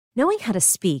Knowing how to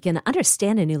speak and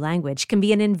understand a new language can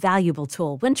be an invaluable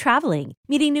tool when traveling,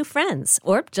 meeting new friends,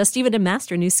 or just even to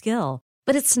master a new skill.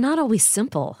 But it's not always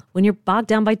simple when you're bogged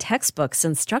down by textbooks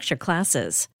and structured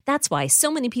classes. That's why so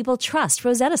many people trust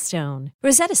Rosetta Stone.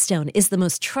 Rosetta Stone is the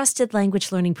most trusted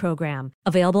language learning program,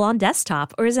 available on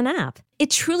desktop or as an app. It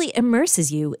truly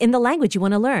immerses you in the language you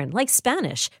want to learn, like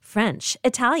Spanish, French,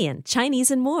 Italian,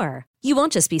 Chinese, and more. You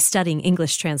won't just be studying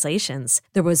English translations.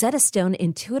 The Rosetta Stone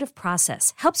intuitive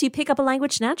process helps you pick up a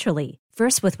language naturally,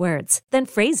 first with words, then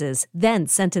phrases, then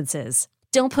sentences.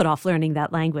 Don't put off learning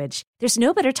that language. There's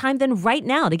no better time than right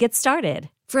now to get started.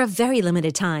 For a very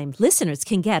limited time, listeners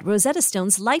can get Rosetta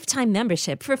Stone's lifetime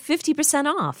membership for 50%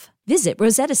 off. Visit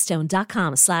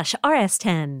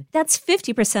rosettastone.com/rs10. That's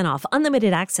 50% off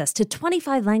unlimited access to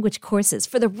 25 language courses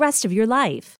for the rest of your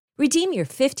life. Redeem your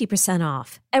 50%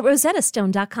 off at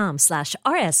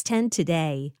rosettastone.com/rs10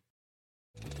 today.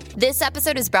 This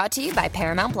episode is brought to you by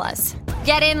Paramount Plus.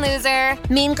 Get in, loser!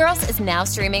 Mean Girls is now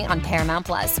streaming on Paramount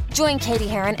Plus. Join Katie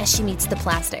Heron as she meets the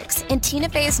plastics in Tina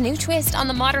Fey's new twist on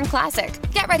the modern classic.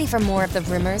 Get ready for more of the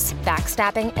rumors,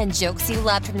 backstabbing, and jokes you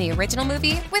loved from the original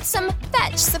movie with some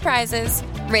fetch surprises.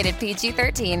 Rated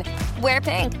PG-13. Wear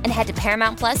pink and head to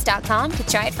ParamountPlus.com to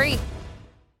try it free.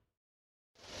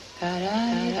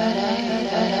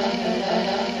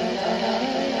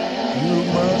 You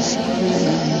must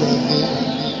remember,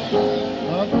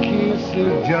 a kiss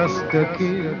is just a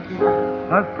kiss, a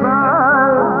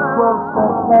sigh for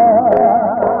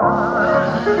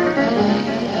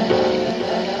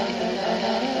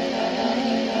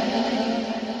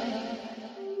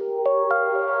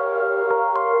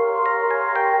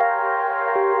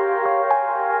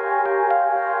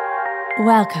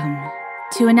Welcome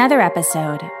to another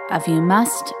episode of You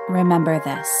Must Remember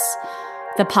This,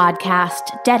 the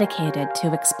podcast dedicated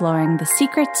to exploring the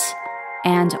secrets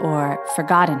and/or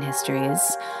forgotten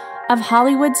histories of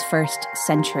Hollywood's first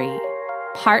century,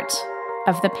 part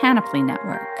of the Panoply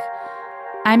Network.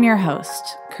 I'm your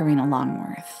host, Karina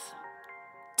Longworth.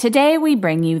 Today we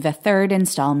bring you the third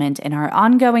installment in our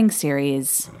ongoing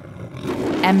series,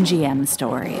 MGM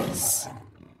Stories.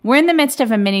 We're in the midst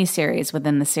of a mini-series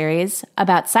within the series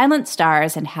about silent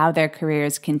stars and how their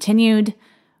careers continued,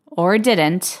 or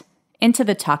didn't, into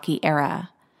the talkie era.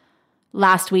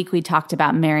 Last week we talked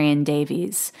about Marion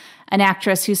Davies, an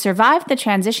actress who survived the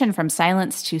transition from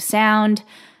silence to sound,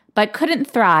 but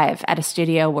couldn't thrive at a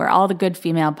studio where all the good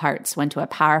female parts went to a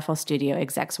powerful studio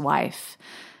exec's wife,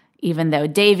 even though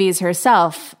Davies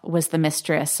herself was the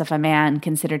mistress of a man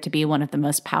considered to be one of the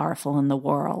most powerful in the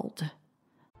world.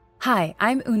 Hi,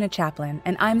 I'm Una Chaplin,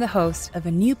 and I'm the host of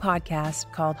a new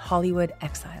podcast called Hollywood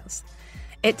Exiles.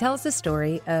 It tells the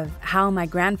story of how my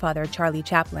grandfather, Charlie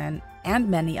Chaplin, and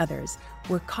many others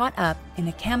were caught up in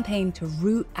a campaign to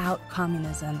root out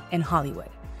communism in Hollywood.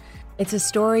 It's a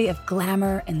story of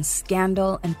glamour and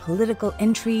scandal and political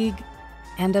intrigue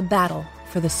and a battle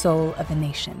for the soul of a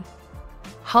nation.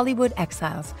 Hollywood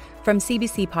Exiles from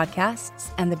CBC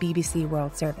Podcasts and the BBC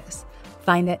World Service.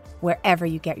 Find it wherever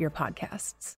you get your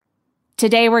podcasts.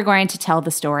 Today we're going to tell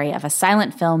the story of a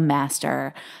silent film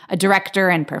master, a director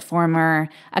and performer,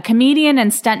 a comedian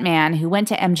and stuntman who went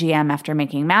to MGM after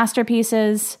making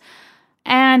masterpieces,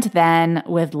 and then,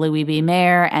 with Louis B.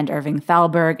 Mayer and Irving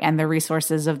Thalberg and the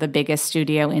resources of the biggest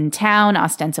studio in town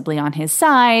ostensibly on his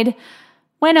side,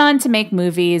 went on to make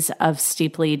movies of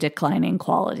steeply declining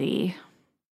quality.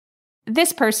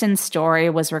 This person's story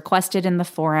was requested in the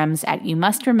forums at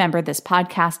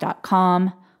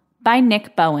youmustrememberthispodcast.com by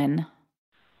Nick Bowen.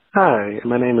 Hi,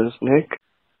 my name is Nick.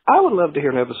 I would love to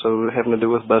hear an episode having to do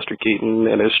with Buster Keaton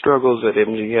and his struggles at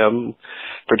MGM,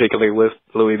 particularly with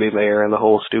Louis B. Mayer and the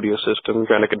whole studio system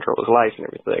trying to control his life and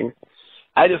everything.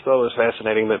 I just thought it was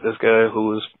fascinating that this guy who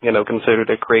was, considered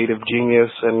a creative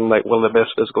genius and like one of the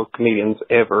best physical comedians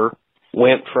ever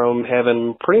went from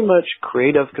having pretty much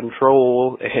creative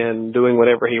control and doing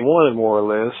whatever he wanted more or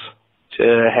less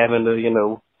to having to,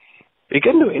 he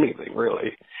couldn't do anything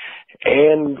really.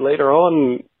 And later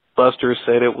on, Buster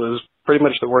said it was pretty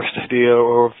much the worst idea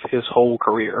of his whole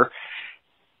career.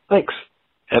 Thanks.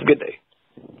 Have a good day.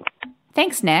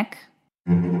 Thanks, Nick.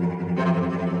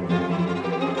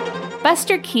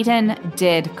 Buster Keaton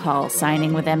did call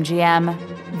signing with MGM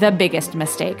the biggest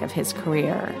mistake of his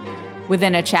career,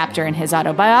 within a chapter in his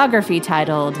autobiography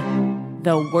titled,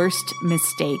 The Worst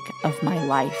Mistake of My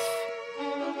Life.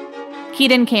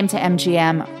 Keaton came to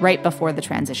MGM right before the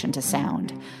transition to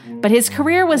sound, but his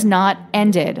career was not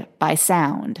ended by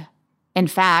sound. In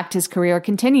fact, his career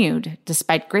continued,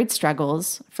 despite great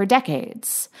struggles, for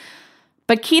decades.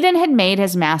 But Keaton had made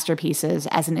his masterpieces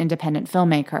as an independent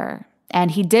filmmaker,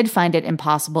 and he did find it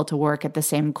impossible to work at the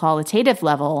same qualitative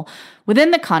level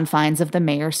within the confines of the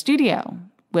Mayer studio,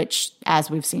 which, as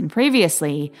we've seen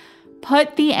previously,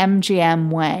 put the MGM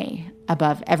way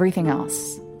above everything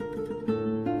else.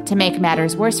 To make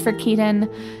matters worse for Keaton,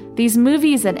 these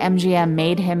movies that MGM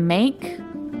made him make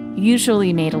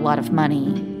usually made a lot of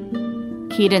money.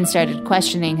 Keaton started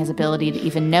questioning his ability to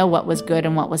even know what was good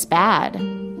and what was bad.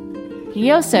 He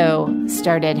also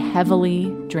started heavily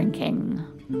drinking.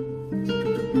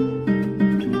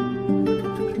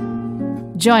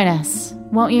 Join us,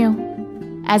 won't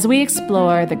you, as we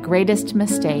explore the greatest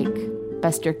mistake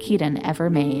Buster Keaton ever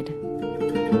made.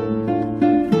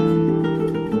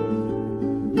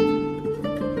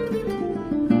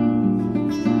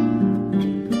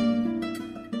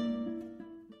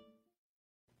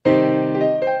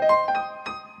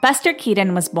 Buster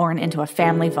Keaton was born into a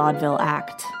family vaudeville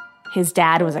act. His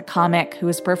dad was a comic who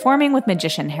was performing with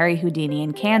magician Harry Houdini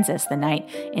in Kansas the night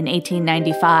in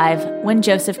 1895 when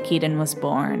Joseph Keaton was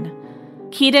born.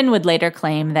 Keaton would later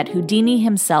claim that Houdini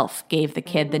himself gave the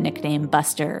kid the nickname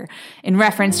Buster, in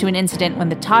reference to an incident when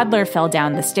the toddler fell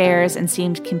down the stairs and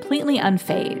seemed completely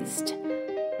unfazed.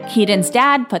 Keaton's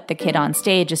dad put the kid on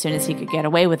stage as soon as he could get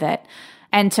away with it,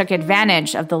 and took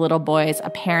advantage of the little boy's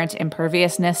apparent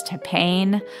imperviousness to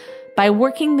pain by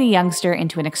working the youngster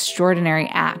into an extraordinary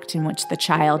act in which the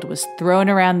child was thrown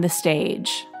around the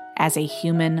stage as a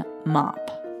human mop.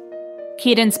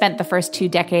 Keaton spent the first 2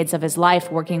 decades of his life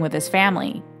working with his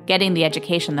family, getting the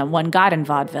education that one got in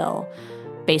vaudeville.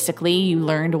 Basically, you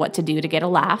learned what to do to get a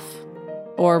laugh,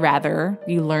 or rather,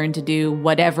 you learned to do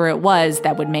whatever it was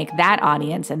that would make that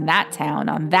audience in that town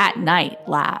on that night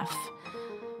laugh.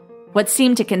 What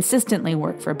seemed to consistently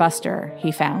work for Buster,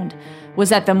 he found, was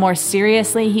that the more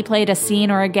seriously he played a scene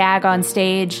or a gag on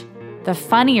stage, the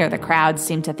funnier the crowd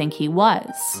seemed to think he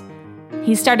was.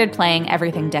 He started playing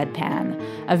everything deadpan,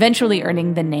 eventually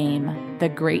earning the name the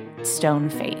Great Stone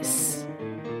Face.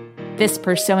 This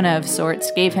persona of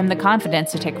sorts gave him the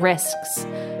confidence to take risks,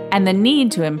 and the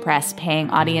need to impress paying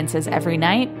audiences every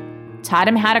night taught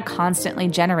him how to constantly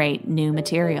generate new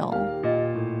material.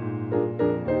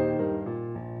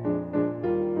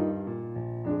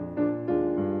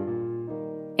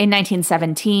 In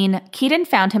 1917, Keaton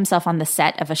found himself on the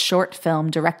set of a short film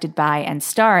directed by and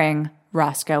starring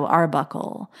Roscoe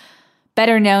Arbuckle.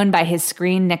 Better known by his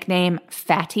screen nickname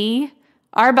Fatty,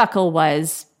 Arbuckle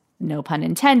was, no pun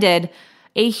intended,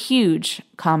 a huge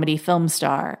comedy film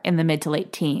star in the mid to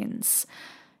late teens.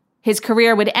 His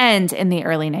career would end in the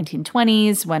early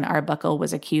 1920s when Arbuckle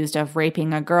was accused of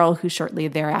raping a girl who shortly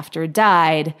thereafter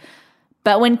died.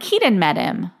 But when Keaton met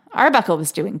him, Arbuckle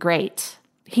was doing great.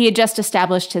 He had just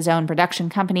established his own production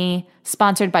company,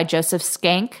 sponsored by Joseph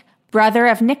Schenck, brother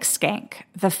of Nick Schenck,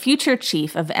 the future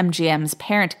chief of MGM's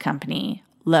parent company,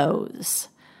 Lowe's.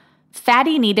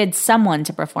 Fatty needed someone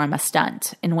to perform a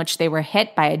stunt in which they were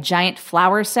hit by a giant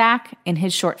flour sack in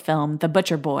his short film, The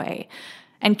Butcher Boy,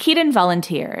 and Keaton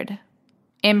volunteered.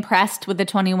 Impressed with the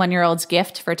 21-year-old's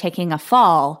gift for taking a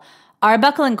fall,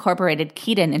 Arbuckle incorporated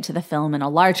Keaton into the film in a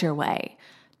larger way,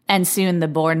 and soon the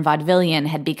born vaudevillian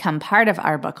had become part of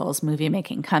Arbuckle's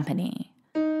movie-making company.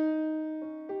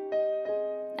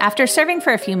 After serving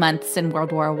for a few months in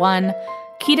World War I,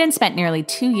 Keaton spent nearly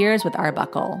 2 years with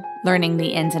Arbuckle, learning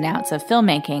the ins and outs of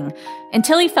filmmaking,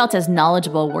 until he felt as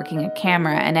knowledgeable working a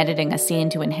camera and editing a scene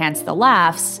to enhance the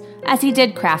laughs as he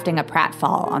did crafting a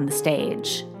pratfall on the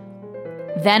stage.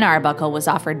 Then Arbuckle was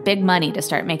offered big money to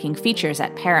start making features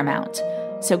at Paramount,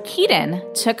 so Keaton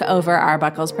took over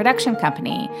Arbuckle's production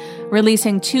company,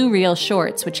 releasing 2 reel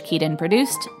shorts which Keaton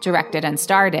produced, directed, and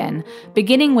starred in,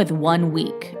 beginning with 1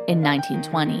 Week in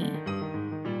 1920.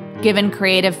 Given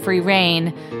creative free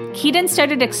rein, Keaton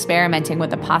started experimenting with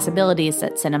the possibilities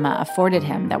that cinema afforded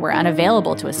him that were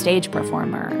unavailable to a stage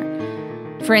performer.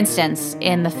 For instance,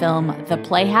 in the film The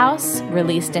Playhouse,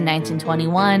 released in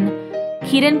 1921,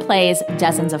 Keaton plays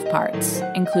dozens of parts,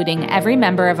 including every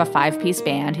member of a 5-piece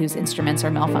band whose instruments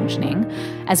are malfunctioning,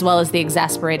 as well as the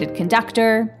exasperated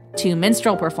conductor, 2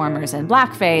 minstrel performers in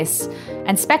blackface,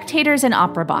 and spectators in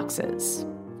opera boxes,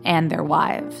 and their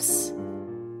wives.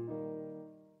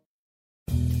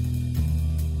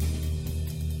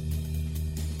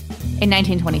 In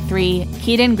 1923,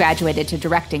 Keaton graduated to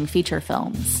directing feature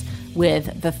films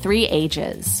with The 3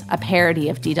 Ages, a parody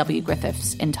of D.W.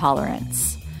 Griffith's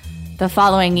Intolerance. The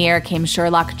following year came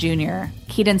Sherlock Jr.,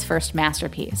 Keaton's first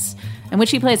masterpiece, in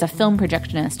which he plays a film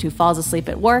projectionist who falls asleep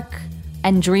at work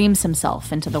and dreams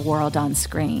himself into the world on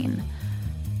screen.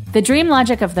 The dream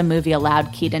logic of the movie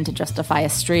allowed Keaton to justify a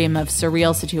stream of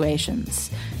surreal situations,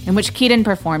 in which Keaton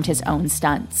performed his own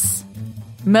stunts.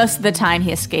 Most of the time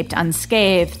he escaped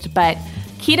unscathed, but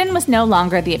Keaton was no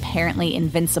longer the apparently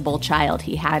invincible child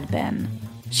he had been.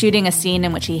 Shooting a scene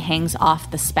in which he hangs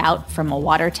off the spout from a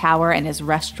water tower and is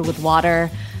rushed with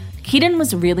water, Keaton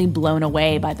was really blown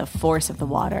away by the force of the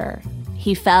water.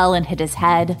 He fell and hit his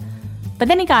head, but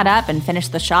then he got up and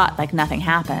finished the shot like nothing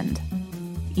happened.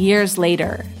 Years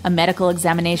later, a medical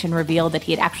examination revealed that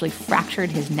he had actually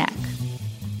fractured his neck.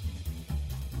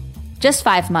 Just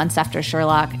 5 months after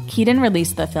Sherlock, Keaton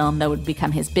released the film that would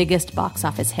become his biggest box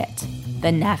office hit,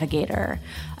 The Navigator,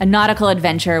 a nautical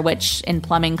adventure which, in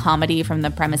plumbing comedy from the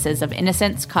premises of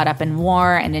innocents caught up in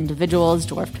war and individuals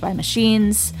dwarfed by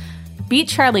machines, beat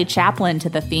Charlie Chaplin to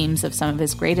the themes of some of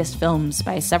his greatest films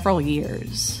by several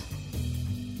years.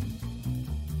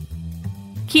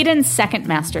 Keaton's second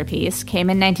masterpiece came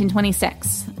in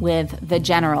 1926 with The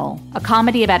General, a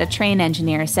comedy about a train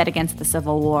engineer set against the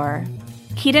Civil War.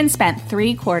 Keaton spent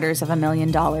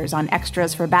 $750,000 on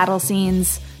extras for battle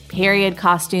scenes, period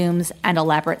costumes, and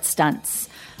elaborate stunts,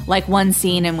 like one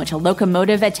scene in which a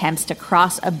locomotive attempts to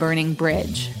cross a burning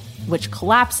bridge, which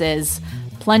collapses,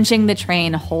 plunging the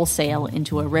train wholesale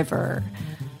into a river.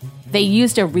 They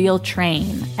used a real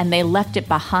train, and they left it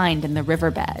behind in the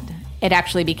riverbed. It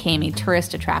actually became a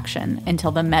tourist attraction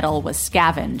until the metal was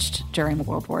scavenged during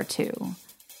World War II.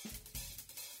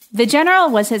 The General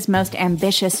was his most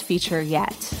ambitious feature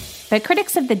yet, but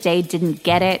critics of the day didn't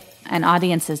get it, and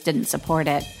audiences didn't support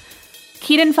it.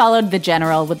 Keaton followed The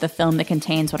General with the film that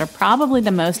contains what are probably the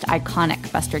most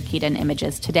iconic Buster Keaton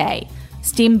images today,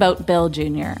 Steamboat Bill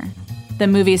Jr., the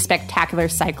movie's spectacular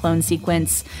cyclone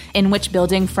sequence in which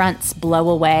building fronts blow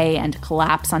away and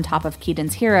collapse on top of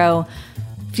Keaton's hero,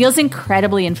 feels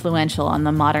incredibly influential on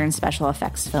the modern special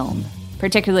effects film,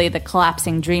 particularly the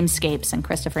collapsing dreamscapes in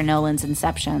Christopher Nolan's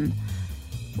Inception.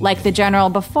 Like The General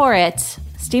before it,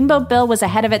 Steamboat Bill was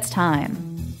ahead of its time,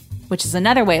 which is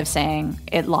another way of saying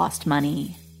it lost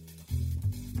money.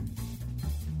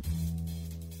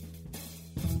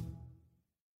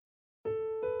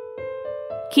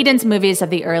 Keaton's movies of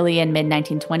the early and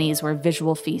mid-1920s were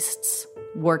visual feasts,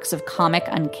 works of comic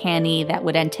uncanny that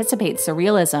would anticipate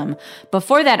surrealism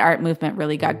before that art movement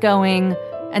really got going,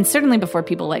 and certainly before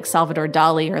people like Salvador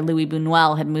Dali or Louis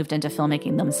Buñuel had moved into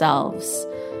filmmaking themselves.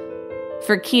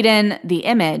 For Keaton, the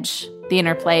image, the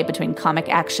interplay between comic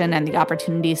action and the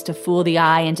opportunities to fool the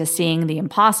eye into seeing the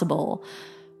impossible,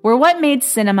 were what made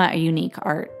cinema a unique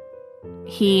art.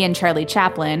 He and Charlie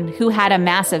Chaplin, who had a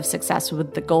massive success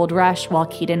with the gold rush while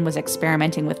Keaton was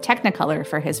experimenting with Technicolor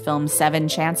for his film 7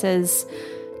 Chances,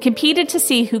 competed to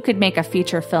see who could make a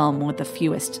feature film with the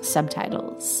fewest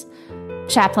subtitles.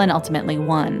 Chaplin ultimately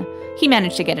won. He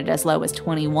managed to get it as low as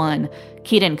 21.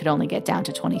 Keaton could only get down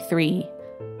to 23.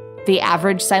 The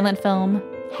average silent film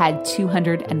had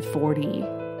 240.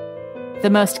 The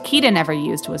most Keaton ever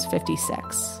used was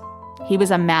 56. He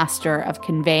was a master of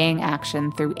conveying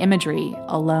action through imagery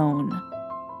alone.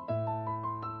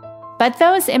 But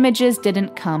those images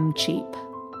didn't come cheap.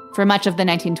 For much of the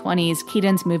 1920s,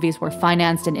 Keaton's movies were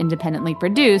financed and independently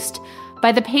produced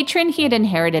by the patron he had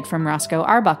inherited from Roscoe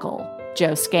Arbuckle,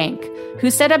 Joe Skank, who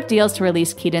set up deals to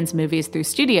release Keaton's movies through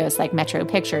studios like Metro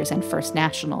Pictures and First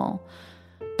National.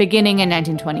 Beginning in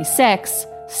 1926,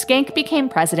 Skank became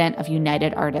president of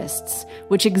United Artists,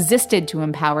 which existed to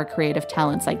empower creative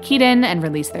talents like Keaton and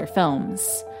release their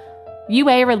films.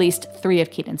 UA released 3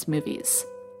 of Keaton's movies: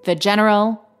 The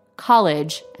General,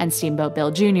 College, and Steamboat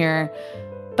Bill Jr.,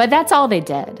 but that's all they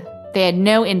did. They had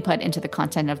no input into the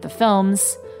content of the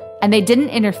films, and they didn't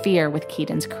interfere with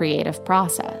Keaton's creative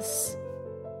process.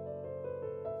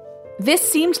 This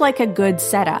seemed like a good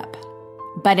setup,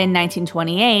 but in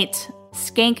 1928,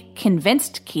 Skank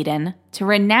convinced Keaton to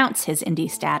renounce his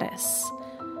indie status.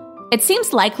 It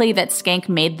seems likely that Skank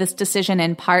made this decision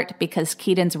in part because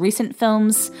Keaton's recent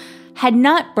films had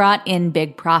not brought in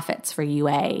big profits for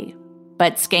UA,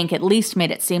 but Skank at least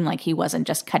made it seem like he wasn't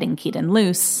just cutting Keaton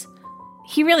loose.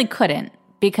 He really couldn't,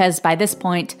 because by this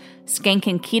point, Skank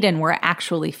and Keaton were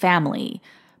actually family.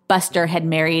 Buster had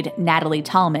married Natalie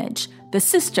Talmadge, the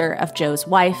sister of Joe's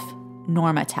wife,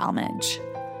 Norma Talmadge.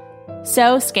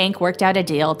 So Skank worked out a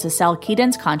deal to sell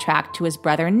Keaton's contract to his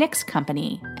brother Nick's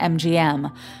company,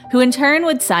 MGM, who in turn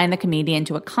would sign the comedian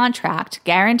to a contract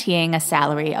guaranteeing a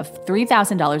salary of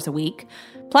 $3,000 a week,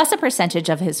 plus a percentage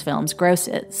of his film's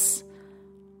grosses.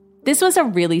 This was a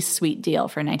really sweet deal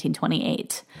for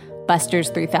 1928.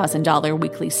 Buster's $3,000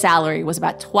 weekly salary was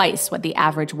about twice what the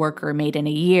average worker made in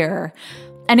a year,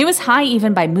 and it was high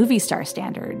even by movie star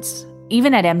standards,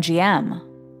 even at MGM.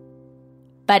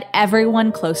 But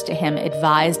everyone close to him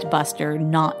advised Buster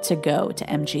not to go to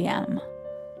MGM.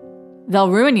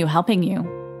 "They'll ruin you helping you,"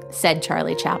 said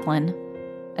Charlie Chaplin.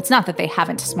 It's not that they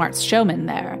haven't smart showmen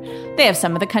there. They have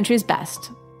some of the country's best.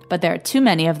 But there are too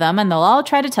many of them, and they'll all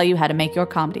try to tell you how to make your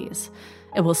comedies.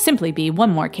 It will simply be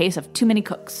one more case of too many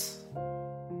cooks.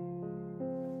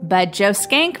 But Joe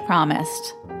Skank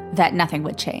promised that nothing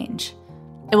would change.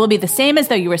 It will be the same as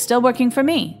though you were still working for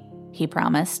me, he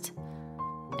promised.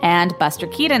 And Buster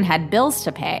Keaton had bills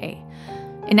to pay.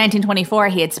 In 1924,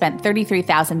 he had spent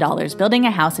 $33,000 building a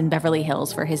house in Beverly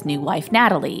Hills for his new wife,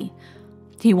 Natalie.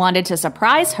 He wanted to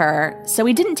surprise her, so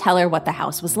he didn't tell her what the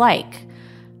house was like.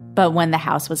 But when the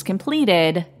house was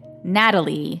completed,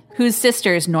 Natalie, whose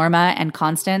sisters Norma and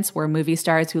Constance were movie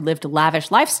stars who lived lavish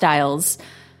lifestyles,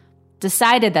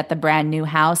 decided that the brand new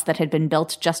house that had been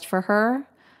built just for her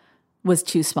was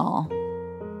too small.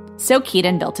 So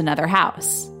Keaton built another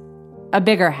house, a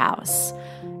bigger house,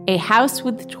 a house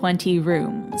with 20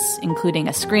 rooms, including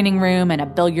a screening room and a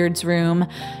billiards room,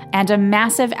 and a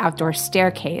massive outdoor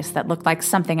staircase that looked like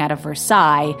something out of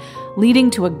Versailles, leading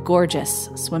to a gorgeous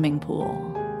swimming pool.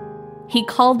 He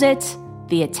called it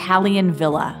the Italian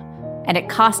Villa, and it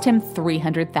cost him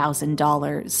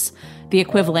 $300,000, the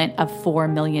equivalent of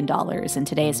 $4 million in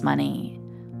today's money.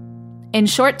 In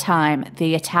short time,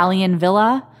 the Italian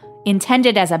Villa,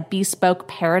 intended as a bespoke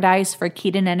paradise for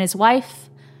Keaton and his wife,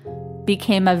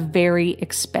 became a very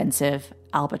expensive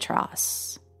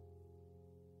albatross.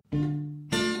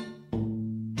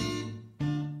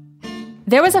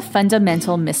 There was a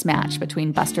fundamental mismatch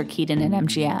between Buster Keaton and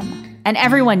MGM, and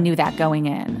everyone knew that going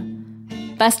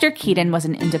in. Buster Keaton was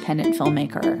an independent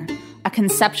filmmaker, a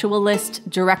conceptualist,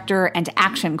 director, and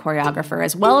action choreographer,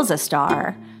 as well as a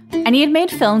star, and he had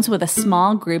made films with a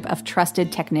small group of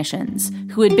trusted technicians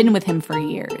who had been with him for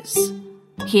years.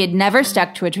 He had never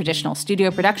stuck to a traditional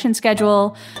studio production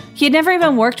schedule. He had never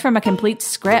even worked from a complete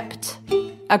script.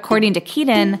 According to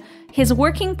Keaton, his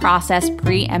working process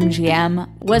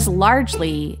pre-MGM was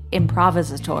largely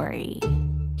improvisatory.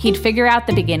 He'd figure out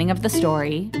the beginning of the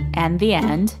story and the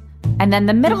end, and then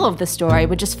the middle of the story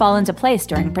would just fall into place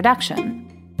during production.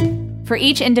 For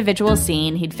each individual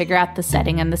scene, he'd figure out the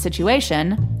setting and the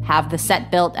situation, have the set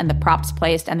built and the props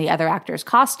placed and the other actors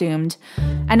costumed,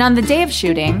 and on the day of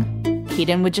shooting,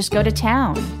 Keaton would just go to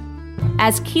town.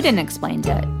 As Keaton explained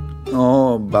it,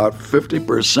 about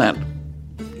 50%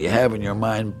 you have in your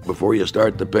mind before you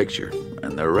start the picture,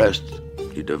 and the rest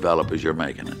you develop as you're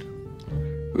making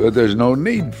it. But there's no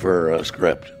need for a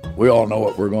script. We all know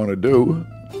what we're going to do.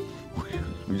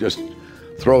 We just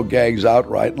throw gags out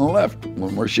right and left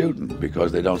when we're shooting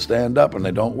because they don't stand up and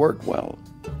they don't work well.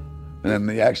 And then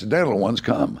the accidental ones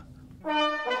come.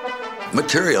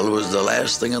 Material was the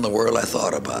last thing in the world I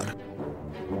thought about.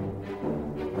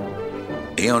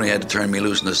 He only had to turn me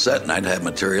loose in the set and I'd have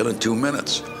material in 2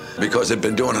 minutes because I'd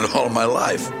been doing it all my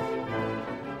life.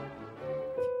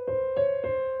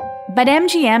 But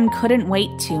MGM couldn't wait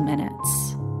 2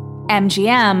 minutes.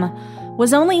 MGM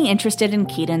was only interested in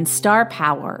Keaton's star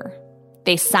power.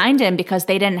 They signed him because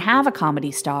they didn't have a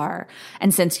comedy star.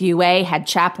 And since UA had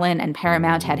Chaplin and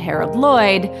Paramount had Harold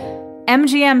Lloyd,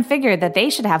 MGM figured that they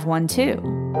should have one too.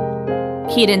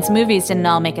 Keaton's movies didn't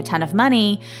all make a ton of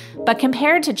money, but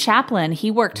compared to Chaplin,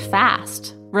 he worked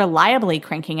fast, reliably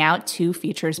cranking out 2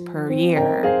 features per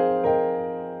year.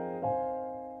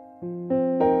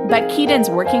 But Keaton's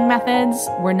working methods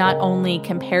were not only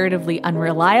comparatively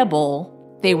unreliable,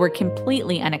 they were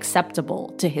completely unacceptable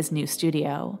to his new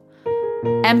studio.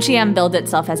 MGM billed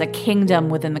itself as a kingdom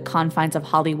within the confines of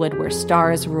Hollywood where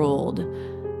stars ruled.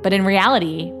 But in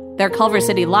reality, their Culver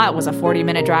City lot was a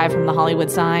 40-minute drive from the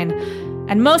Hollywood sign,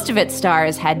 and most of its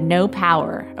stars had no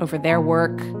power over their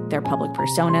work, their public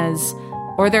personas,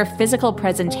 or their physical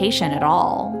presentation at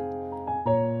all.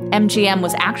 MGM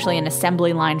was actually an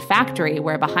assembly line factory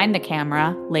where behind the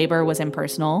camera, labor was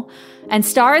impersonal, and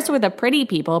stars were the pretty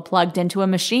people plugged into a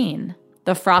machine.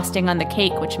 The frosting on the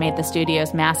cake, which made the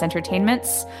studio's mass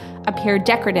entertainments appear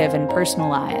decorative and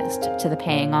personalized to the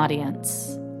paying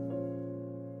audience.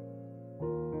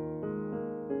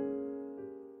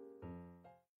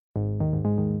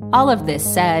 All of this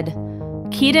said,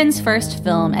 Keaton's first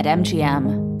film at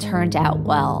MGM turned out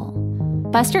well.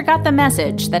 Buster got the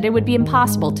message that it would be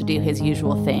impossible to do his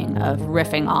usual thing of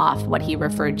riffing off what he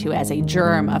referred to as a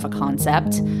germ of a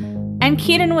concept, and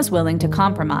Keaton was willing to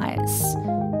compromise.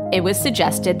 It was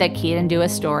suggested that Keaton do a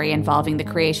story involving the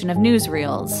creation of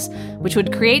newsreels, which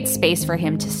would create space for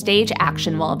him to stage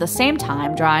action while at the same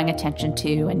time drawing attention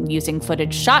to and using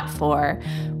footage shot for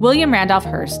William Randolph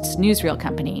Hearst's newsreel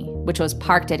company, which was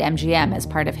parked at MGM as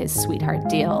part of his sweetheart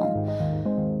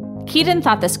deal. Keaton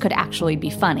thought this could actually be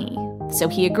funny, so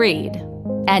he agreed.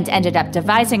 and ended up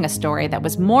devising a story that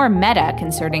was more meta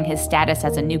concerning his status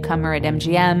as a newcomer at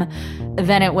MGM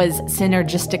than it was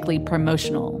synergistically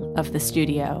promotional of the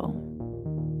studio.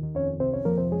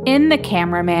 In The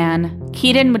Cameraman,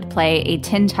 Keaton would play a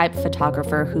tintype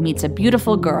photographer who meets a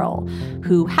beautiful girl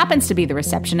who happens to be the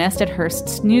receptionist at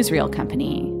Hearst's newsreel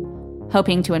company.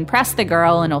 Hoping to impress the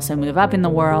girl and also move up in the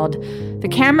world, the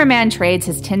cameraman trades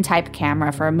his tintype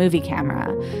camera for a movie camera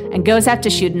and goes out to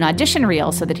shoot an audition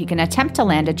reel so that he can attempt to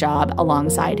land a job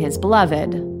alongside his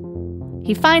beloved.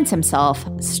 He finds himself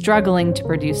struggling to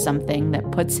produce something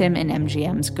that puts him in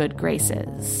MGM's good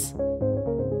graces.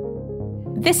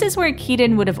 This is where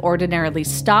Keaton would have ordinarily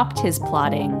stopped his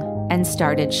plotting and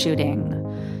started shooting.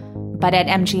 But at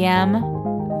MGM,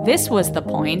 this was the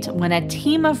point when a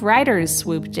team of writers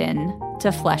swooped in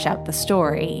to flesh out the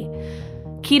story.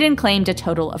 Keaton claimed a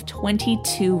total of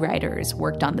 22 writers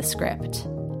worked on the script.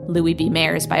 Louis B.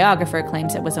 Mayer's biographer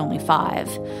claims it was only 5.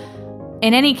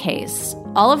 In any case,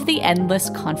 all of the endless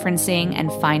conferencing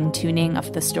and fine-tuning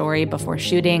of the story before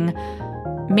shooting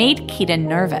made Keaton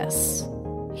nervous.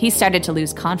 He started to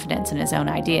lose confidence in his own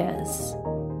ideas.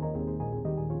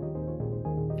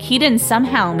 Keaton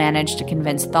somehow managed to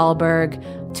convince Thalberg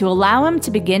to allow him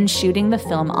to begin shooting the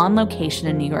film on location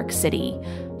in New York City,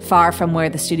 far from where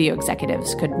the studio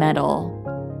executives could meddle.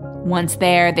 Once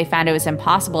there, they found it was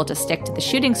impossible to stick to the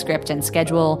shooting script and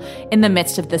schedule in the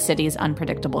midst of the city's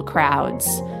unpredictable crowds.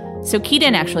 So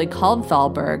Keaton actually called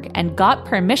Thalberg and got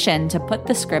permission to put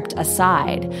the script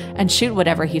aside and shoot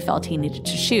whatever he felt he needed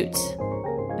to shoot.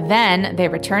 Then they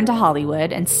returned to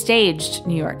Hollywood and staged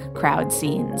New York crowd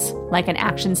scenes, like an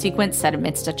action sequence set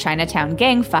amidst a Chinatown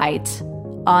gang fight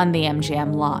on the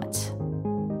MGM lot.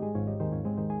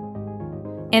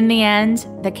 In the end,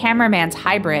 the cameraman's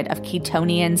hybrid of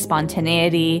Keatonian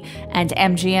spontaneity and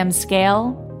MGM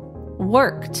scale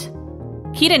worked.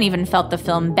 Keaton even felt the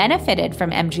film benefited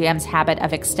from MGM's habit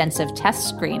of extensive test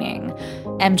screening.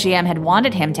 MGM had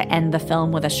wanted him to end the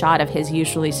film with a shot of his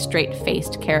usually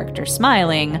straight-faced character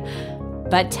smiling,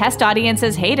 but test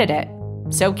audiences hated it,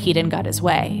 so Keaton got his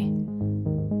way.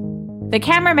 The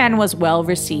Cameraman was well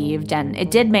received, and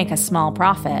it did make a small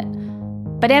profit,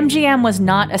 but MGM was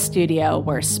not a studio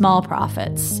where small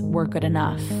profits were good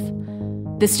enough.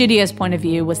 The studio's point of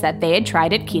view was that they had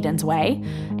tried it Keaton's way,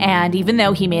 and even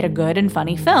though he made a good and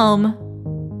funny film,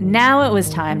 now it was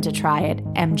time to try it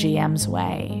MGM's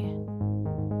way.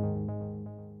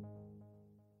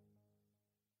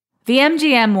 The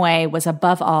MGM way was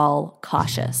above all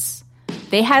cautious.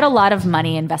 They had a lot of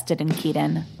money invested in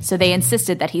Keaton, so they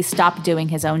insisted that he stop doing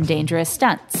his own dangerous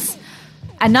stunts.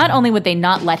 And not only would they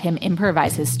not let him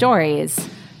improvise his stories,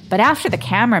 but after The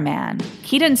Cameraman,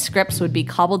 Keaton's scripts would be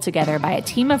cobbled together by a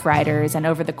team of writers and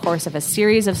over the course of a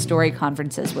series of story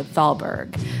conferences with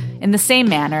Thalberg, in the same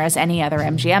manner as any other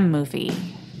MGM movie.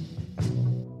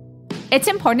 It's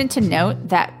important to note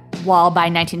that while by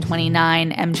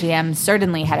 1929, MGM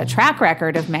certainly had a track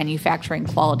record of manufacturing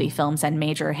quality films and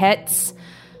major hits,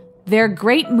 their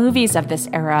great movies of this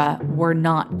era were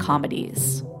not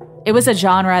comedies. It was a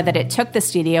genre that it took the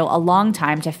studio a long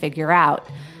time to figure out,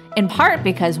 in part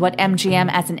because what MGM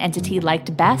as an entity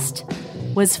liked best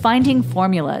was finding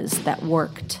formulas that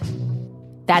worked.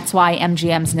 That's why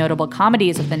MGM's notable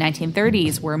comedies of the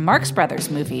 1930s were Marx Brothers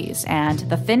movies and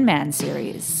the Thin Man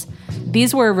series.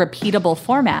 These were repeatable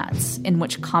formats in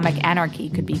which comic anarchy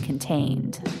could be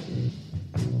contained.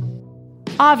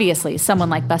 Obviously, someone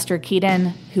like Buster Keaton,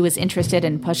 who was interested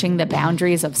in pushing the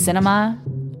boundaries of cinema,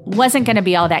 wasn't going to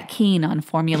be all that keen on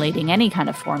formulating any kind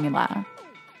of formula.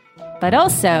 But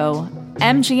also,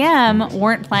 MGM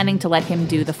weren't planning to let him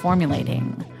do the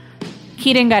formulating.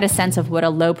 Keaton got a sense of what a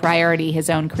low priority his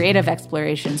own creative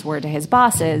explorations were to his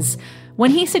bosses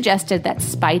when he suggested that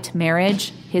Spite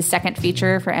Marriage, his second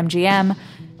feature for MGM,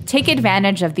 take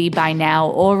advantage of the by now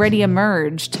already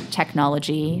emerged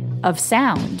technology of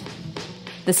sound.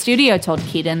 The studio told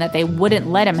Keaton that they wouldn't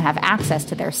let him have access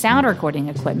to their sound recording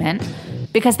equipment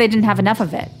because they didn't have enough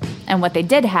of it. And what they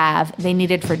did have, they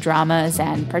needed for dramas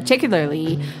and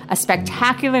particularly a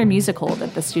spectacular musical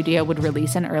that the studio would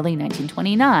release in early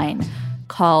 1929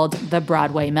 called The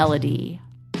Broadway Melody.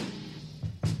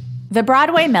 The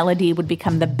Broadway Melody would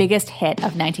become the biggest hit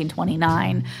of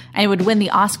 1929 and it would win the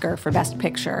Oscar for Best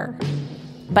Picture.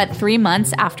 But 3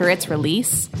 months after its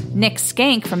release, Nick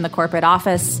Skank from the corporate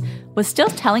office was still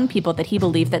telling people that he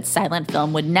believed that silent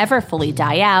film would never fully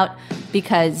die out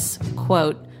because,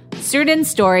 quote, certain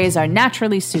stories are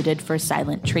naturally suited for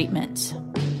silent treatment.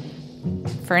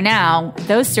 For now,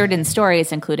 those certain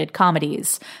stories included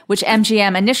comedies, which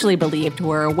MGM initially believed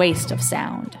were a waste of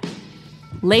sound.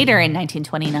 Later in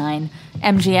 1929,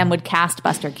 MGM would cast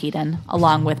Buster Keaton,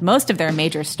 along with most of their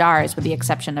major stars with the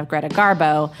exception of Greta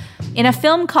Garbo, in a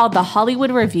film called The Hollywood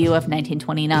Review of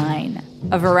 1929,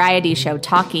 a variety show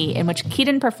talkie in which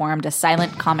Keaton performed a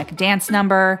silent comic dance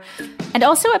number and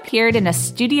also appeared in a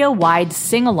studio-wide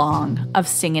sing-along of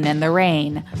Singin' in the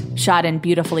Rain, shot in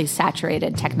beautifully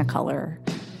saturated Technicolor.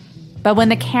 But when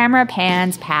the camera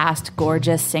pans past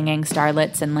gorgeous singing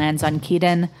starlets and lands on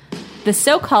Keaton, the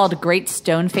so-called Great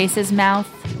Stoneface's mouth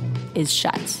is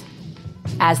shut.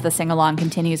 As the sing-along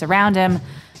continues around him,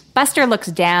 Buster looks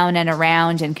down and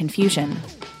around in confusion,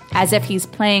 as if he's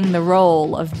playing the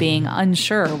role of being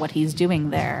unsure what he's doing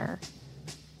there.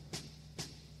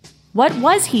 What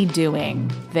was he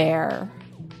doing there?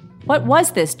 What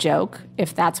was this joke,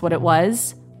 if that's what it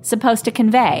was, supposed to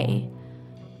convey?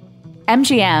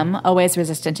 MGM, always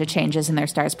resistant to changes in their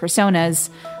stars' personas,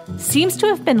 seems to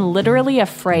have been literally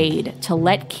afraid to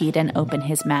let Keaton open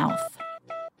his mouth.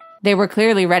 They were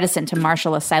clearly reticent to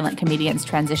marshal a silent comedian's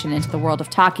transition into the world of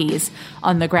talkies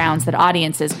on the grounds that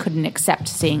audiences couldn't accept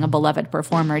seeing a beloved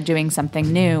performer doing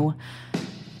something new.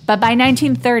 But by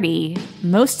 1930,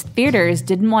 most theaters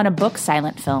didn't want to book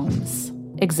silent films.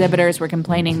 Exhibitors were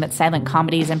complaining that silent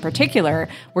comedies in particular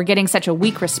were getting such a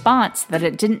weak response that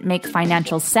it didn't make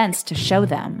financial sense to show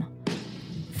them.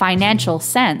 Financial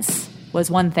sense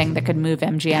was one thing that could move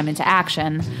MGM into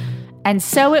action, and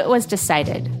so it was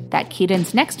decided that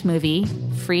Keaton's next movie,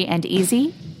 Free and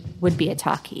Easy, would be a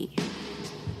talkie.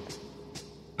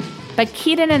 But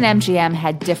Keaton and MGM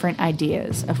had different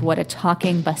ideas of what a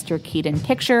talking Buster Keaton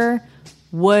picture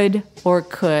would or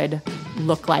could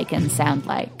look like and sound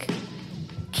like.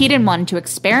 Keaton wanted to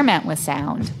experiment with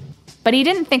sound, but he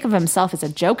didn't think of himself as a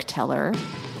joke teller.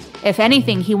 If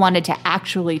anything, he wanted to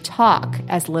actually talk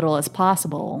as little as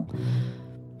possible.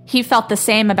 He felt the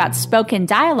same about spoken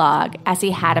dialogue as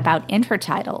he had about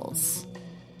intertitles.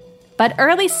 But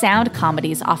early sound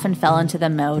comedies often fell into the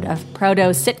mode of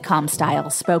proto-sitcom-style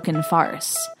spoken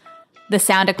farce. The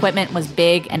sound equipment was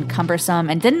big and cumbersome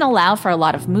and didn't allow for a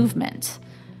lot of movement.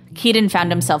 Keaton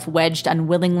found himself wedged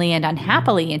unwillingly and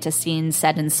unhappily into scenes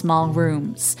set in small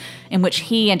rooms, in which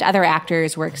he and other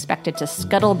actors were expected to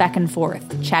scuttle back and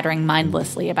forth, chattering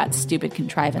mindlessly about stupid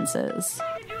contrivances.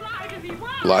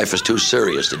 Life is too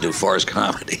serious to do farce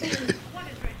comedy.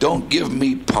 Don't give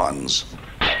me puns.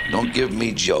 Don't give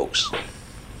me jokes.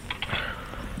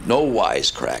 No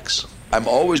wisecracks. I'm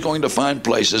always going to find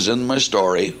places in my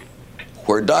story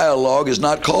where dialogue is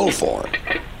not called for.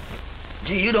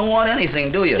 Gee, you don't want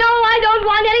anything, do you? No, I don't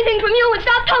want anything from you, and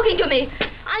stop talking to me.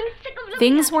 I'm sick of...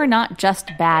 Things were not just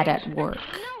bad at work.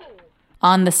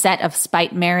 On the set of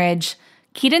Spite Marriage,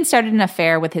 Keaton started an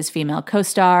affair with his female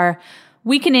co-star,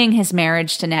 weakening his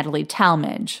marriage to Natalie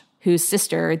Talmadge, whose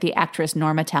sister, the actress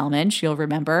Norma Talmadge, you'll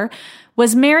remember,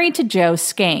 was married to Joe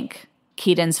Skank,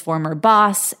 Keaton's former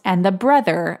boss and the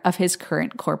brother of his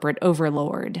current corporate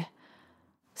overlord.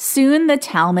 Soon the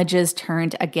Talmadges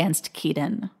turned against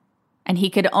Keaton, and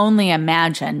he could only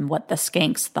imagine what the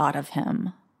Skanks thought of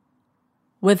him.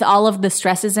 With all of the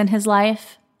stresses in his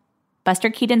life, Buster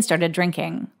Keaton started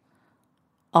drinking.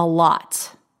 A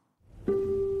lot.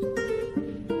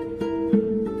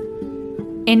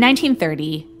 In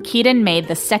 1930, Keaton made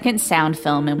the second sound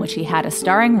film in which he had a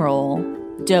starring role,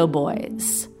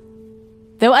 Doughboys.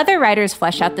 Though other writers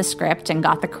fleshed out the script and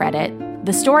got the credit,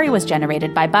 the story was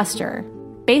generated by Buster,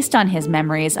 based on his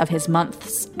memories of his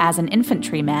months as an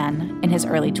infantryman in his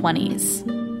early 20s.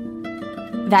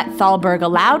 That Thalberg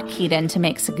allowed Keaton to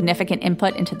make significant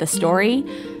input into the story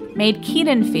made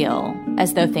Keaton feel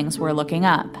as though things were looking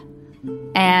up.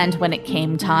 And when it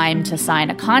came time to sign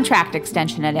a contract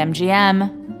extension at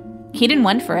MGM, Keaton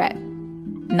went for it,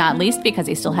 not least because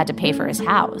he still had to pay for his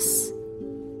house.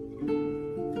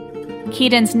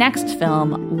 Keaton's next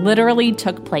film literally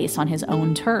took place on his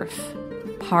own turf.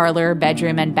 Parlor,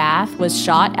 bedroom, and bath was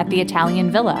shot at the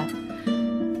Italian villa.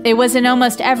 It was in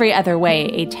almost every other way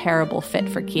a terrible fit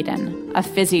for Keaton, a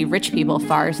fizzy rich people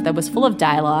farce that was full of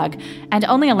dialogue and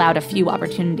only allowed a few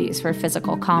opportunities for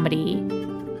physical comedy.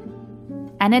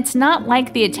 And it's not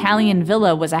like the Italian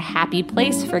villa was a happy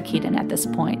place for Keaton at this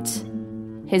point.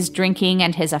 His drinking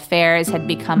and his affairs had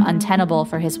become untenable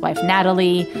for his wife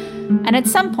Natalie, and at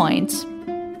some point,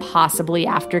 possibly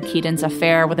after Keaton's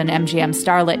affair with an MGM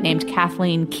starlet named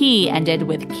Kathleen Key ended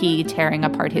with Key tearing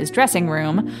apart his dressing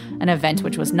room, an event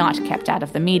which was not kept out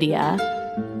of the media,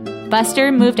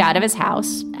 Buster moved out of his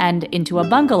house and into a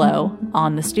bungalow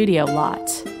on the studio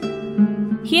lot.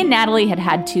 He and Natalie had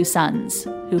had 2 sons,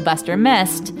 who Buster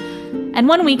missed, and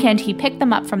one weekend he picked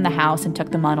them up from the house and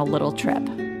took them on a little trip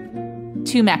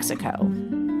to Mexico.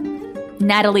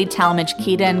 Natalie Talmadge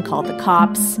Keaton called the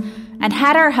cops and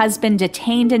had her husband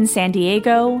detained in San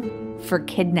Diego for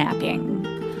kidnapping.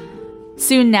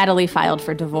 Soon, Natalie filed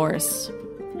for divorce.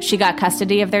 She got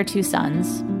custody of their 2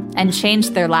 sons and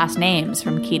changed their last names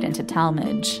from Keaton to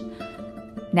Talmadge.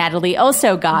 Natalie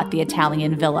also got the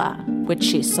Italian villa, which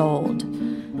she sold.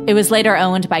 It was later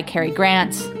owned by Cary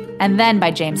Grant and then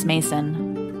by James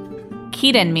Mason.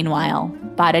 Keaton, meanwhile,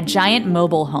 bought a giant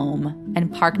mobile home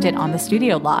and parked it on the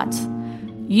studio lot,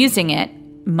 using it,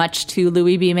 much to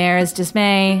Louis B. Mayer's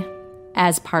dismay,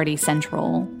 as Party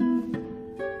Central.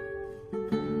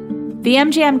 The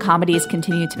MGM comedies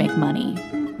continued to make money,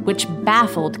 which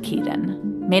baffled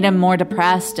Keaton, made him more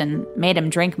depressed, and made him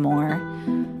drink more.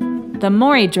 The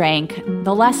more he drank,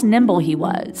 the less nimble he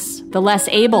was, the less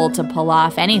able to pull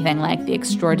off anything like the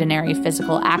extraordinary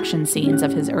physical action scenes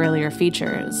of his earlier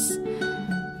features.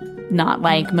 Not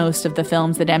like most of the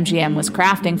films that MGM was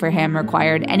crafting for him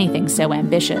required anything so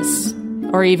ambitious,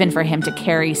 or even for him to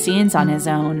carry scenes on his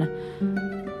own.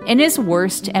 In his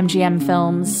worst MGM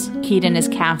films, Keaton is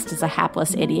cast as a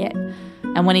hapless idiot,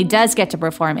 and when he does get to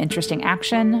perform interesting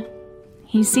action,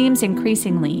 he seems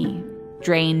increasingly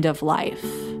drained of life.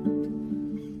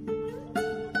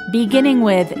 Beginning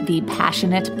with The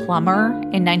Passionate Plumber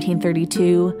in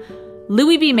 1932,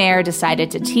 Louis B. Mayer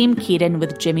decided to team Keaton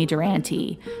with Jimmy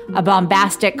Durante, a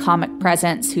bombastic comic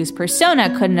presence whose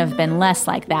persona couldn't have been less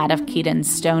like that of Keaton's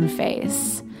stone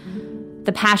face.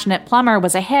 The Passionate Plumber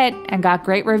was a hit and got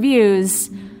great reviews,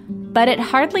 but it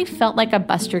hardly felt like a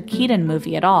Buster Keaton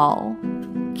movie at all.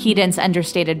 Keaton's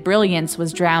understated brilliance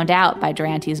was drowned out by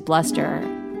Durante's bluster.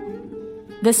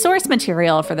 The source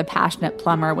material for The Passionate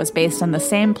Plumber was based on the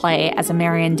same play as a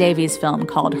Marion Davies film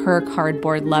called Her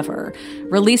Cardboard Lover,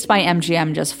 released by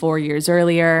MGM just 4 years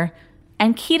earlier,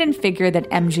 and Keaton figured that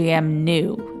MGM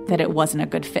knew that it wasn't a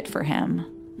good fit for him.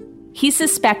 He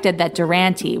suspected that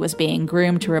Durante was being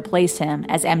groomed to replace him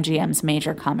as MGM's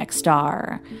major comic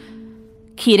star.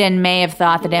 Keaton may have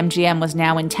thought that MGM was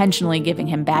now intentionally giving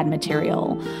him bad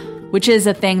material, which is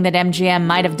a thing that MGM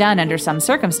might have done under some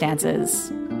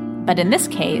circumstances. But in this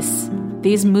case,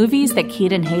 these movies that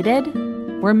Keaton hated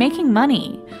were making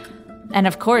money. And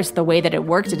of course, the way that it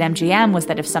worked at MGM was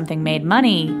that if something made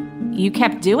money, you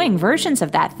kept doing versions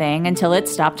of that thing until it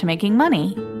stopped making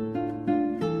money.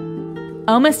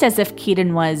 Almost as if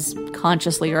Keaton was,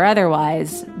 consciously or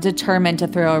otherwise, determined to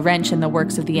throw a wrench in the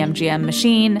works of the MGM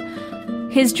machine,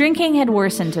 his drinking had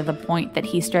worsened to the point that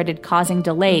he started causing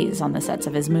delays on the sets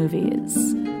of his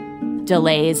movies.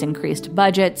 Delays increased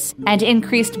budgets, and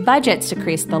increased budgets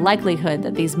decreased the likelihood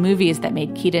that these movies that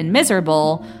made Keaton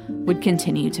miserable would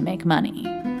continue to make money.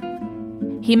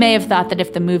 He may have thought that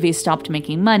if the movies stopped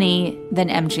making money, then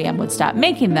MGM would stop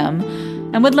making them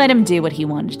and would let him do what he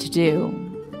wanted to do.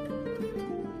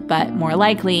 But more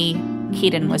likely,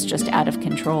 Keaton was just out of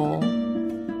control.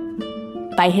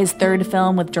 By his third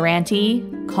film with Durante,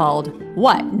 called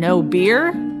What, No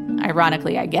Beer?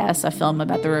 Ironically, I guess, a film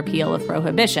about the repeal of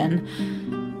prohibition,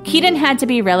 Keaton had to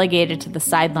be relegated to the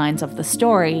sidelines of the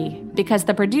story because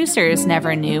the producers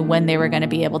never knew when they were going to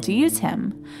be able to use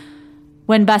him.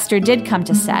 When Buster did come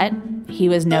to set, he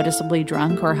was noticeably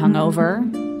drunk or hungover,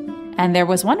 and there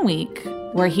was one week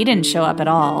where he didn't show up at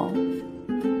all.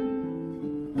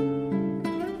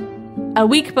 A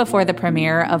week before the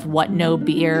premiere of What, No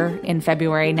Beer in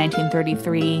February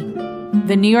 1933,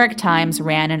 the New York Times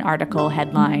ran an article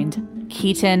headlined,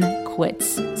 "Keaton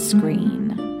Quits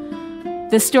Screen."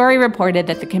 The story reported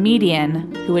that the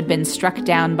comedian, who had been struck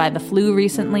down by the flu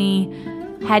recently,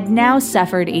 had now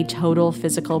suffered a total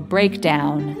physical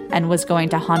breakdown and was going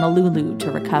to Honolulu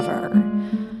to recover.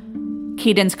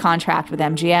 Keaton's contract with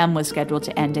MGM was scheduled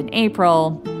to end in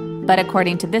April, but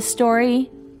according to this story,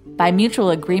 by mutual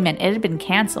agreement, it had been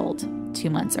canceled 2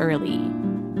 months early.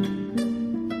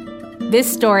 This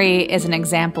story is an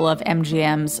example of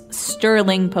MGM's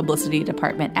sterling publicity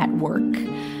department at work,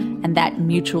 and that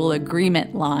mutual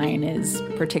agreement line is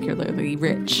particularly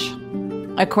rich.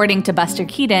 According to Buster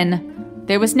Keaton,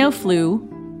 there was no flu,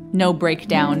 no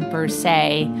breakdown per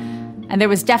se, and there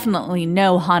was definitely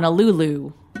no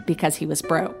Honolulu because he was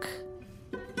broke.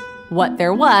 What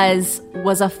there was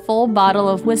a full bottle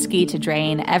of whiskey to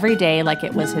drain every day like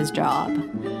it was his job.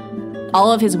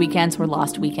 All of his weekends were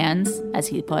lost weekends, as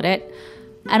he put it,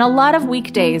 and a lot of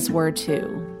weekdays were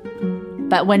too.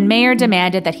 But when Mayer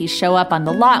demanded that he show up on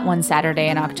the lot one Saturday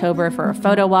in October for a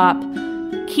photo op,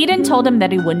 Keaton told him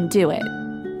that he wouldn't do it.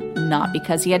 Not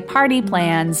because he had party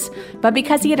plans, but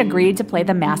because he had agreed to play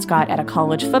the mascot at a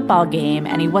college football game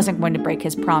and he wasn't going to break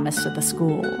his promise to the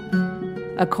school.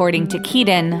 According to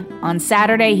Keaton, on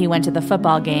Saturday he went to the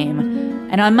football game,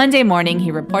 And on Monday morning, he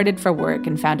reported for work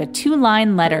and found a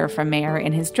 2-line letter from Mayer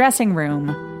in his dressing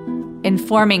room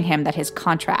informing him that his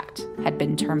contract had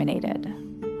been terminated.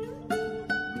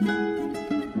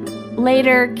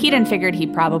 Later, Keaton figured he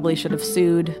probably should have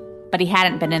sued, but he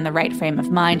hadn't been in the right frame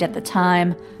of mind at the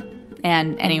time.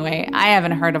 And anyway, I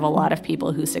haven't heard of a lot of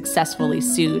people who successfully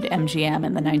sued MGM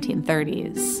in the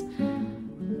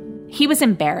 1930s. He was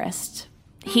embarrassed.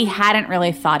 He hadn't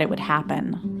really thought it would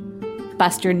happen.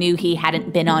 Buster knew he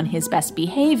hadn't been on his best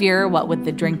behavior, what with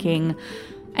the drinking,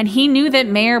 and he knew that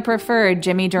Mayer preferred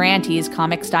Jimmy Durante's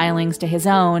comic stylings to his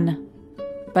own.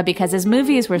 But because his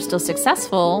movies were still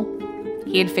successful,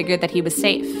 he had figured that he was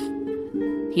safe.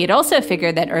 He had also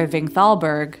figured that Irving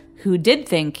Thalberg, who did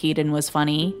think Keaton was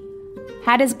funny,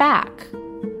 had his back.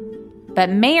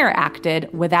 But Mayer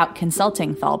acted without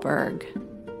consulting Thalberg.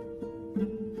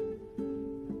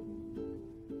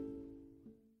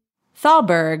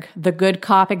 Thalberg, the good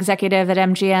cop executive at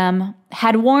MGM,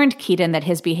 had warned Keaton that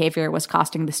his behavior was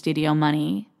costing the studio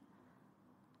money.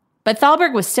 But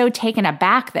Thalberg was so taken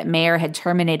aback that Mayer had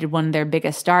terminated one of their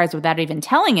biggest stars without even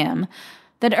telling him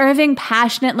that Irving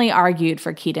passionately argued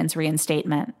for Keaton's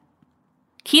reinstatement.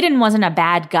 Keaton wasn't a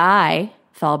bad guy,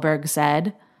 Thalberg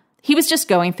said. He was just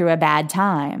going through a bad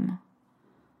time.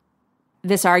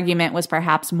 This argument was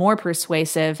perhaps more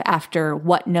persuasive after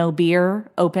What No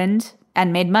Beer opened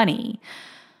and made money.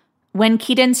 When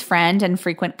Keaton's friend and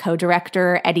frequent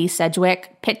co-director Eddie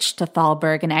Sedgwick pitched to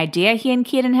Thalberg an idea he and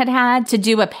Keaton had to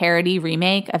do a parody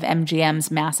remake of MGM's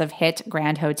massive hit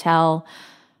Grand Hotel,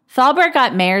 Thalberg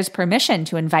got Mayer's permission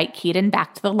to invite Keaton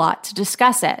back to the lot to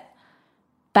discuss it.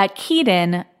 But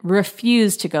Keaton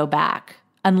refused to go back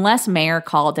unless Mayer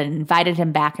called and invited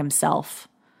him back himself.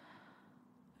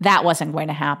 That wasn't going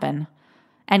to happen,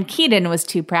 and Keaton was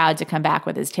too proud to come back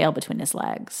with his tail between his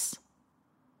legs.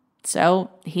 So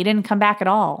he didn't come back at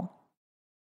all.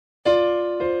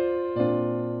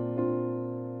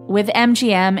 With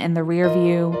MGM in the rear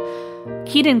view,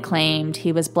 Keaton claimed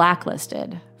he was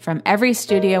blacklisted from every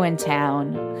studio in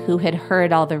town who had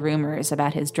heard all the rumors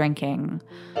about his drinking.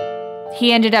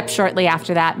 He ended up shortly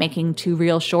after that making 2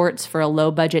 reel shorts for a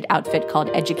low-budget outfit called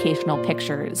Educational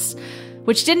Pictures,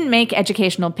 which didn't make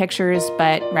educational pictures,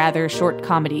 but rather short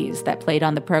comedies that played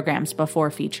on the programs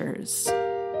before features.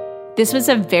 This was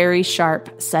a very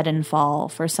sharp, sudden fall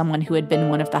for someone who had been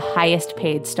one of the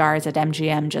highest-paid stars at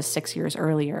MGM just 6 years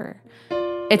earlier.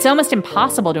 It's almost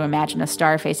impossible to imagine a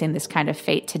star facing this kind of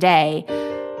fate today,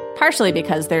 partially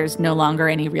because there's no longer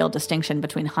any real distinction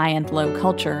between high and low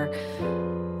culture.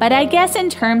 But I guess in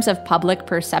terms of public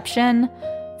perception,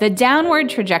 the downward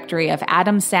trajectory of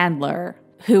Adam Sandler,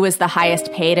 who was the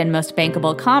highest paid and most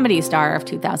bankable comedy star of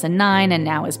 2009 and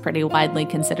now is pretty widely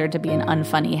considered to be an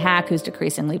unfunny hack whose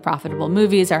decreasingly profitable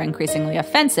movies are increasingly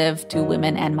offensive to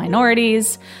women and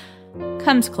minorities,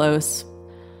 comes close.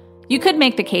 You could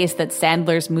make the case that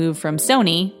Sandler's move from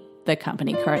Sony, the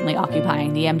company currently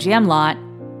occupying the MGM lot,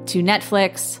 to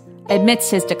Netflix, amidst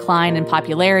his decline in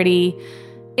popularity,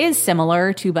 is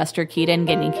similar to Buster Keaton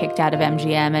getting kicked out of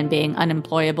MGM and being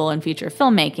unemployable in feature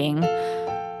filmmaking.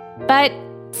 But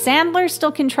Sandler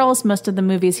still controls most of the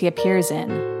movies he appears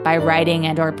in by writing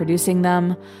and or producing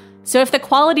them. So if the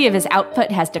quality of his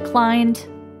output has declined,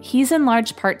 he's in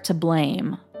large part to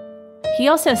blame. He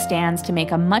also stands to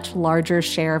make a much larger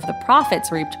share of the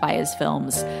profits reaped by his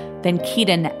films than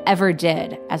Keaton ever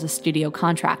did as a studio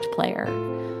contract player.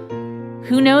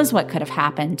 Who knows what could have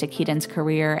happened to Keaton's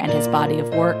career and his body of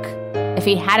work if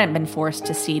he hadn't been forced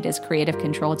to cede his creative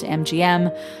control to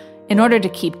MGM in order to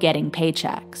keep getting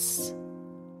paychecks.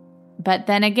 But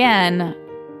then again,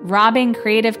 robbing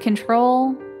creative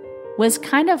control was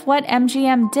kind of what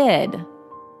MGM did.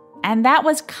 And that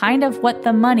was kind of what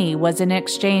the money was in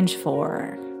exchange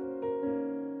for.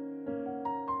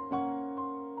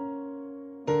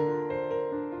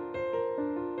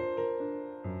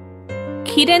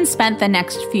 Keaton spent the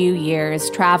next few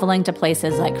years traveling to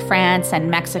places like France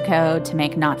and Mexico to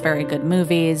make not very good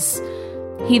movies.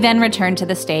 He then returned to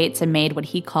the States and made what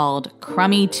he called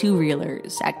crummy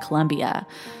 2-reelers at Columbia,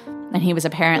 and he was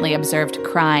apparently observed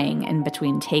crying in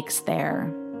between takes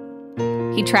there.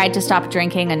 He tried to stop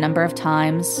drinking a number of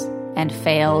times and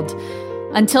failed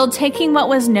until taking what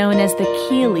was known as the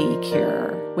Keeley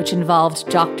cure, which involved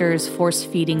doctors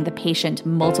force-feeding the patient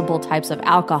multiple types of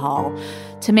alcohol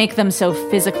to make them so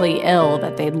physically ill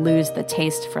that they'd lose the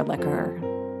taste for liquor.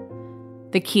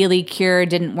 The Keeley cure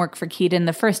didn't work for Keaton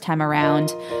the first time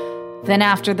around. Then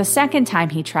after the second time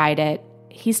he tried it,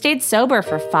 he stayed sober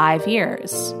for 5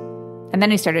 years. And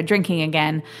then he started drinking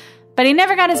again, but he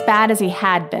never got as bad as he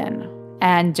had been.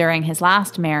 And during his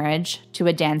last marriage to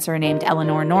a dancer named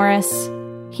Eleanor Norris,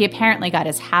 He apparently got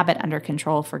his habit under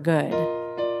control for good.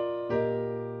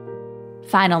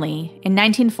 Finally, in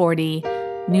 1940,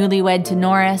 newlywed to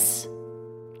Norris,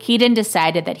 Keaton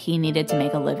decided that he needed to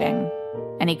make a living,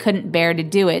 and he couldn't bear to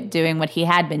do it doing what he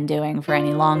had been doing for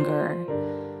any longer.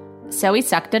 So he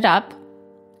sucked it up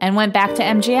and went back to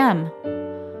MGM.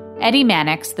 Eddie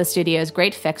Mannix, the studio's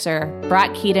great fixer,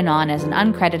 brought Keaton on as an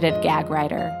uncredited gag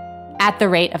writer at the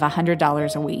rate of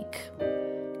 $100 a week.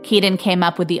 Keaton came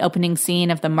up with the opening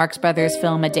scene of the Marx Brothers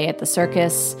film A Day at the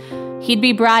Circus. He'd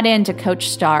be brought in to coach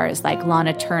stars like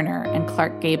Lana Turner and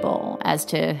Clark Gable as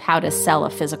to how to sell a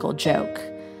physical joke.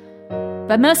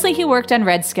 But mostly he worked on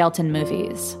Red Skelton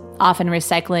movies, often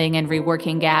recycling and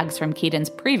reworking gags from Keaton's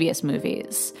previous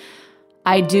movies.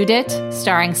 I Do'd It,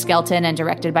 starring Skelton and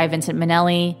directed by Vincent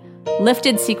Minnelli,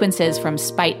 lifted sequences from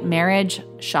Spite Marriage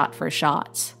shot for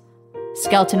shot.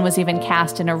 Skelton was even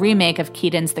cast in a remake of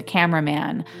Keaton's The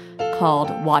Cameraman called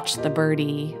Watch the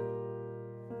Birdie.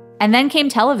 And then came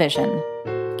television.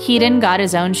 Keaton got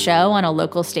his own show on a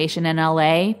local station in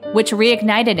LA, which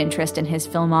reignited interest in his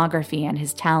filmography and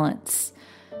his talents.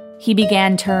 He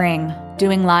began touring,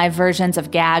 doing live versions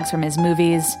of gags from his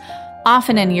movies,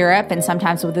 often in Europe and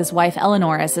sometimes with his wife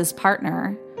Eleanor as his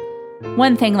partner.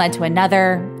 One thing led to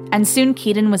another, and soon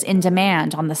Keaton was in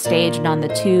demand on the stage and on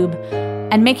the tube,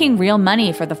 and making real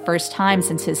money for the first time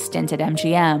since his stint at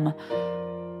MGM.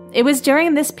 It was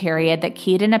during this period that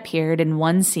Keaton appeared in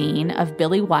one scene of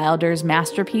Billy Wilder's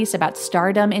masterpiece about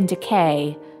stardom in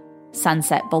decay,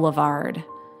 Sunset Boulevard.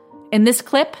 In this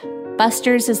clip,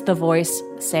 Buster's is the voice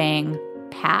saying,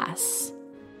 "Pass."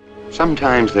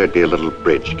 Sometimes there'd be a little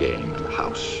bridge game in the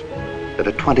house at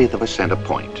a 20th of a cent a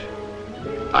point.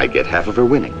 I'd get half of her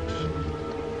winnings.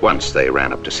 Once they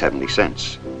ran up to 70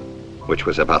 cents, which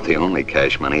was about the only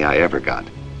cash money I ever got.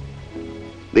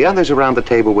 The others around the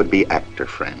table would be actor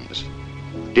friends,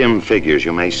 dim figures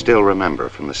you may still remember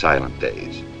from the silent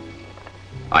days.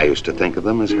 I used to think of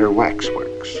them as her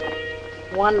waxworks.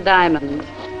 1 diamond,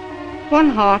 1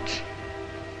 heart.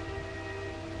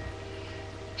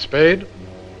 Spade?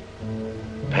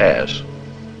 Pass.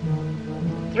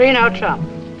 3 no trump.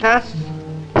 Pass.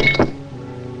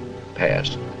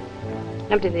 Pass.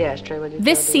 Empty the ashtray, will you?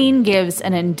 This scene gives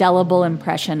an indelible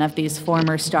impression of these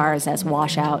former stars as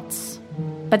washouts.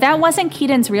 But that wasn't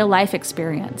Keaton's real-life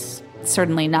experience,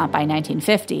 certainly not by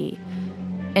 1950.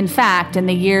 In fact, in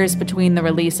the years between the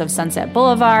release of Sunset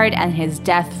Boulevard and his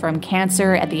death from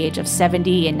cancer at the age of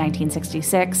 70 in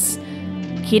 1966,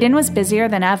 Keaton was busier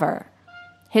than ever.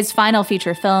 His final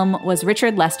feature film was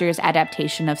Richard Lester's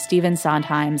adaptation of Stephen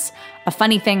Sondheim's A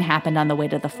Funny Thing Happened on the Way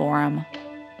to the Forum,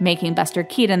 making Buster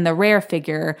Keaton the rare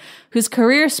figure whose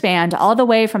career spanned all the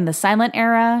way from the silent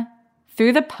era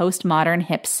through the postmodern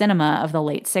hip cinema of the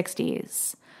late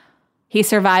 60s. He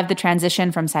survived the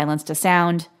transition from silence to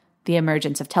sound, the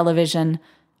emergence of television,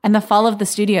 and the fall of the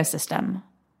studio system.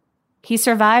 He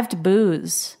survived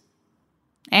booze.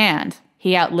 And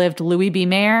he outlived Louis B.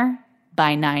 Mayer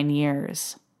by 9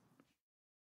 years.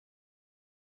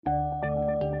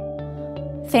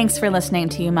 Thanks for listening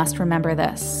to You Must Remember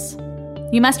This.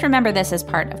 You Must Remember This is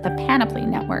part of the Panoply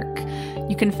Network.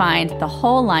 You can find the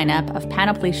whole lineup of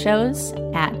Panoply shows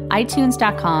at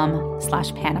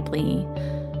itunes.com/panoply.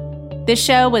 This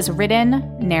show was written,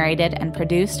 narrated, and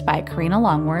produced by Karina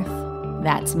Longworth.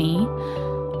 That's me.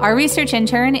 Our research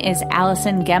intern is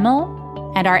Allison Gemmel,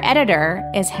 and our editor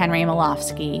is Henry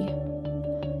Malofsky.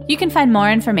 You can find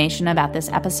more information about this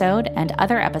episode and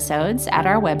other episodes at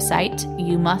our website,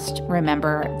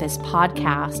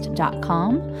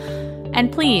 youmustrememberthispodcast.com. And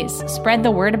please spread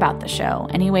the word about the show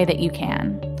any way that you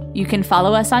can. You can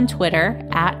follow us on Twitter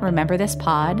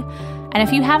 @RememberThisPod. And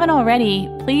if you haven't already,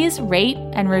 please rate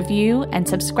and review and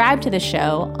subscribe to the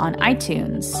show on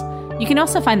iTunes. You can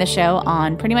also find the show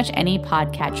on pretty much any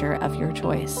podcatcher of your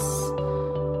choice.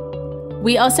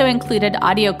 We also included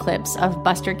audio clips of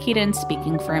Buster Keaton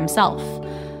speaking for himself.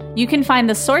 You can find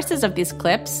the sources of these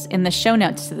clips in the show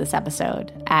notes to this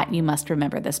episode at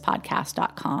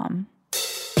youmustrememberthispodcast.com.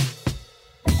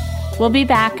 We'll be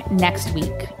back next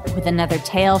week with another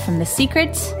tale from the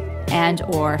secret and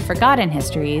or forgotten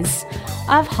histories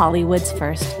of Hollywood's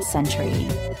first century.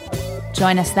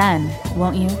 Join us then,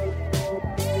 won't you?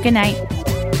 Good night.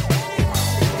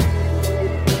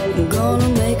 I'm gonna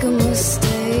make a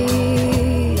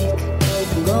mistake.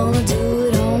 I'm gonna do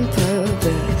it on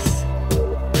purpose.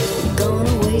 I'm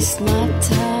gonna waste my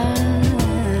time.